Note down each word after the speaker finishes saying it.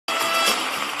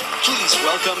Please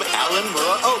welcome Alan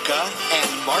Muraoka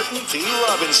and Martin P.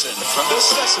 Robinson from the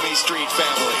Sesame Street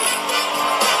family.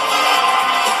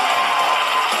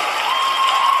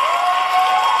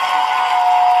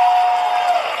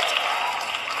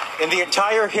 In the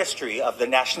entire history of the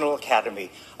National Academy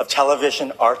of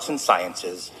Television Arts and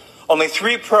Sciences, only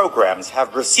 3 programs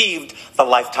have received the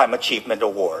Lifetime Achievement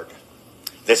Award: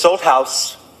 This Old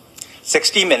House,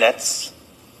 60 Minutes,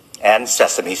 and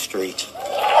Sesame Street.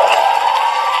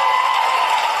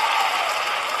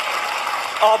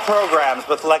 All programs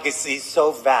with legacies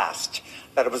so vast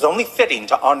that it was only fitting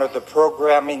to honor the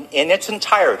programming in its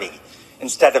entirety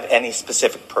instead of any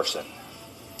specific person.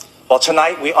 Well,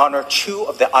 tonight we honor 2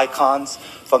 of the icons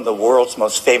from the world's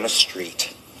most famous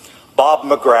street, Bob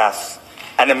McGrath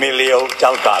and Emilio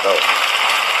Delgado.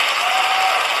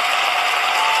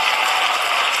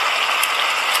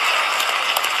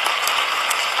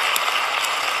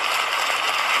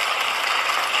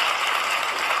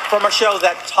 From a show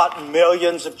that taught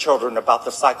millions of children about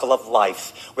the cycle of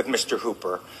life with Mr.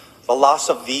 Hooper, the loss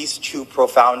of these 2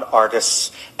 profound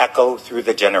artists echoed through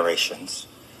the generations.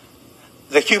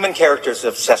 The human characters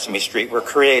of Sesame Street were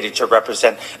created to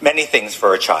represent many things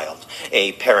for a child: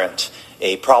 a parent,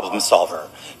 a problem solver,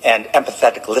 an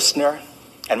empathetic listener,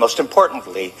 and most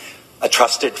importantly, a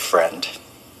trusted friend.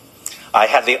 I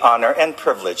had the honor and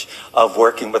privilege of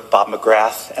working with Bob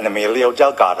McGrath and Emilio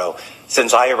Delgado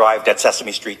since I arrived at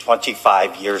Sesame Street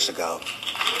 25 years ago.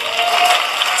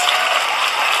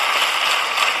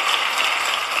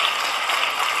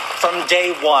 From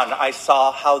day one, I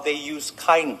saw how they use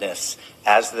kindness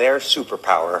as their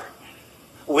superpower.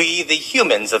 We, the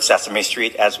humans of Sesame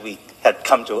Street, as we had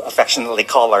come to affectionately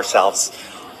call ourselves,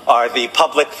 are the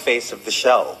public face of the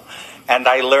show. And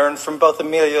I learned from both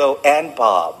Emilio and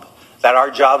Bob that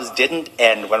our jobs didn't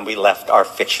end when we left our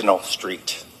fictional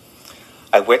street.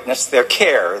 I witnessed their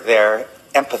care, their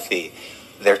empathy,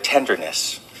 their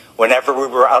tenderness whenever we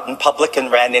were out in public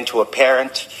and ran into a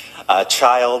parent, a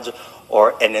child,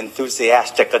 or an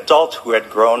enthusiastic adult who had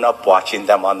grown up watching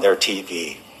them on their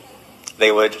TV.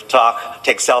 They would talk,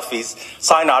 take selfies,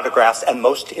 sign autographs, and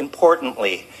most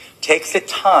importantly, take the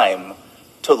time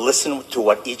to listen to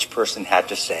what each person had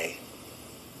to say.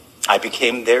 I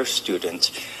became their student,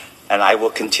 and I will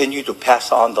continue to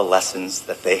pass on the lessons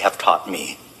that they have taught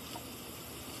me.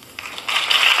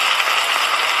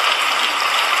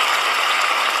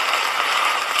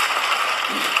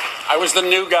 I was the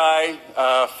new guy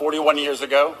 41 years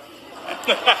ago,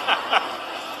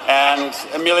 and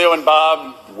Emilio and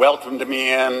Bob welcomed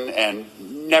me in, and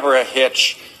never a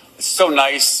hitch. So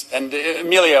nice. And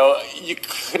Emilio, you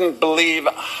couldn't believe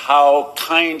how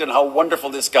kind and how wonderful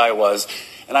this guy was.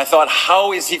 And I thought,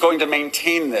 how is he going to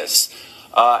maintain this?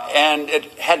 And it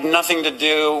had nothing to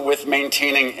do with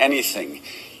maintaining anything.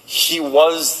 He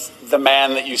was the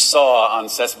man that you saw on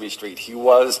Sesame Street. He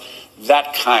was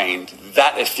that kind,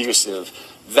 that effusive,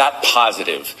 that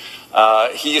positive.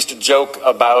 He used to joke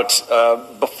about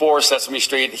before Sesame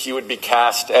Street, he would be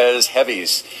cast as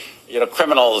heavies,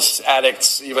 criminals,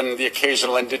 addicts, even the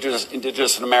occasional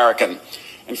indigenous American.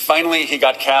 And finally, he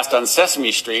got cast on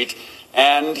Sesame Street,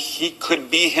 and he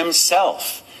could be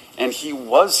himself. And he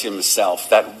was himself,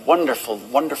 that wonderful,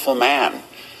 wonderful man.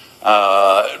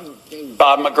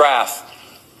 Bob McGrath,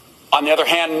 on the other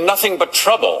hand, nothing but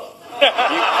trouble.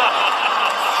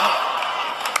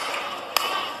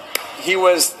 He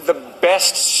was the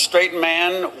best straight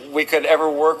man we could ever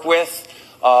work with,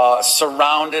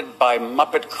 surrounded by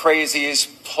Muppet crazies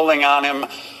pulling on him,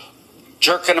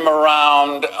 jerking him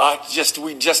around.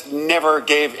 We just never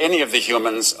gave any of the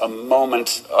humans a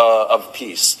moment of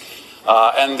peace.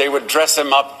 And they would dress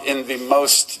him up in the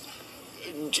most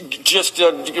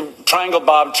Triangle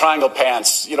Bob, triangle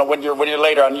pants. When you're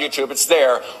later on YouTube, it's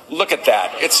there. Look at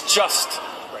that. It's just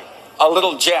a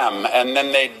little gem. And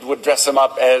then they would dress him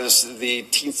up as the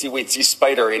teensy-weensy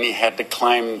spider, and he had to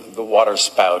climb the water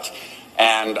spout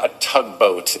and a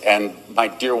tugboat. And my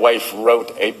dear wife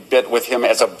wrote a bit with him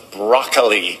as a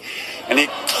broccoli. And he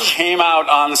came out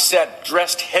on set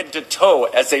dressed head to toe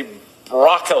as a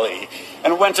broccoli,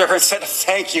 and went to her and said,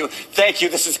 thank you,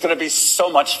 this is going to be so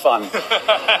much fun.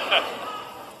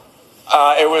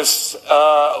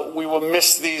 We will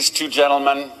miss these 2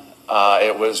 gentlemen.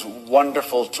 It was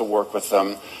wonderful to work with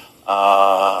them.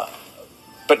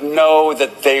 But know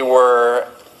that they were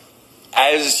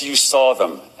as you saw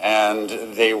them, and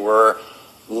they were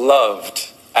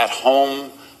loved at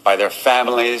home by their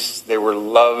families. They were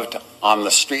loved on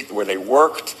the street where they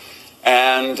worked,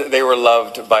 and they were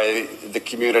loved by the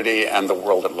community and the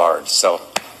world at large. So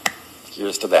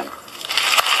here's to them.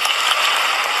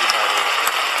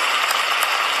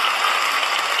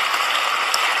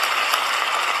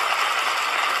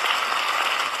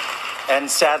 And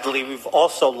sadly, we've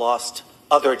also lost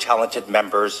other talented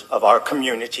members of our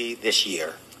community this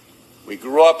year. We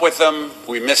grew up with them,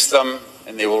 we miss them,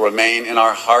 and they will remain in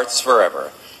our hearts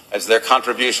forever, as their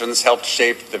contributions helped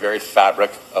shape the very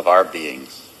fabric of our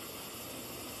beings.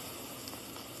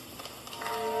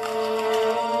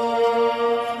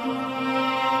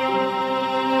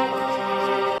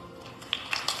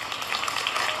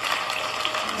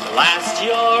 Last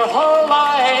your whole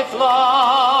life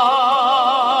long.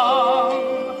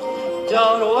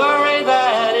 Don't worry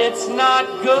that it's not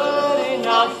good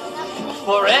enough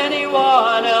for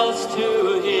anyone else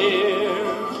to hear.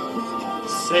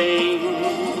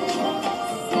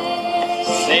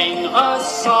 Sing a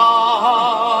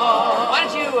song. Why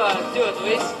don't you do it,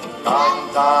 Luis?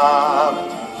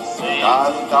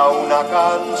 Canta una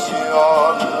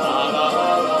canción.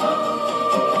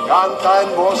 Canta en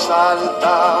voz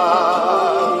alta,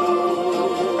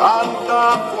 canta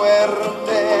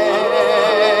fuerte.